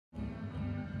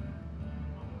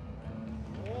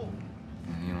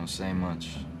don't say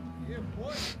much.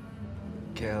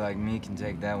 A kid like me can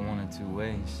take that one of two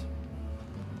ways.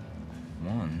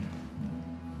 One,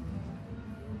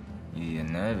 you get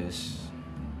nervous.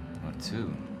 Or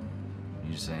two,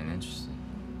 you just ain't interested.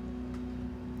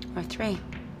 Or three,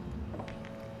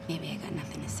 maybe I got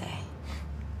nothing to say.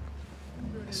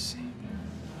 Let's see.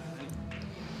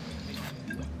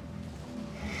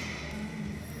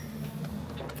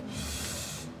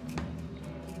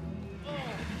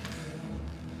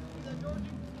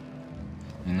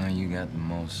 You know, you got the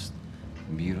most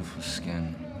beautiful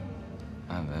skin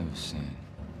I've ever seen.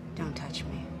 Don't touch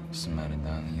me. What's the matter,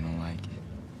 darling? You don't like it?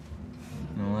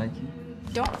 You don't like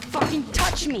it? Don't fucking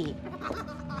touch me!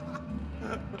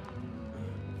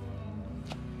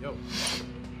 Yo.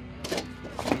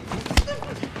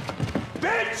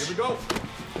 Bitch! Here we go.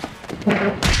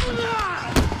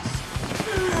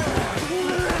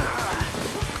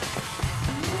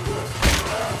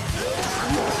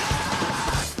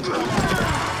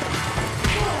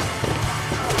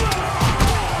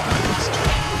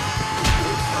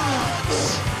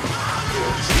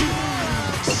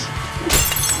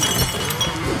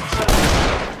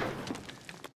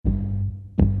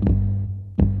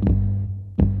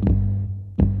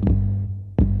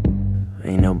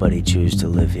 Ain't nobody choose to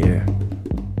live here.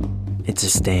 It's a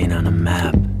stain on a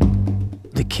map.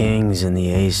 The kings and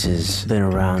the aces been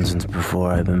around since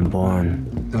before I've been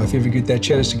born. Now, if you ever get that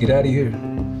chance to get out of here,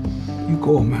 you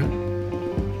go, man.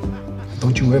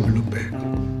 Don't you ever look back.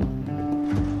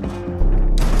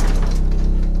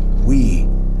 We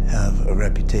have a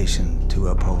reputation to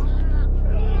uphold.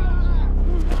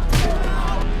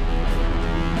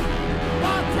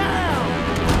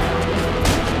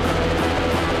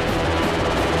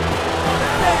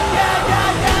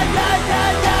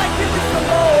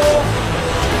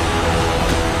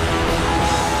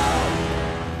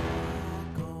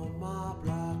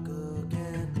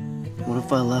 What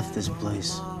if I left this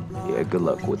place? Yeah, good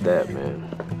luck with that,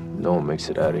 man. No one makes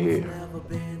it out of here.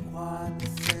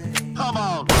 Come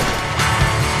on.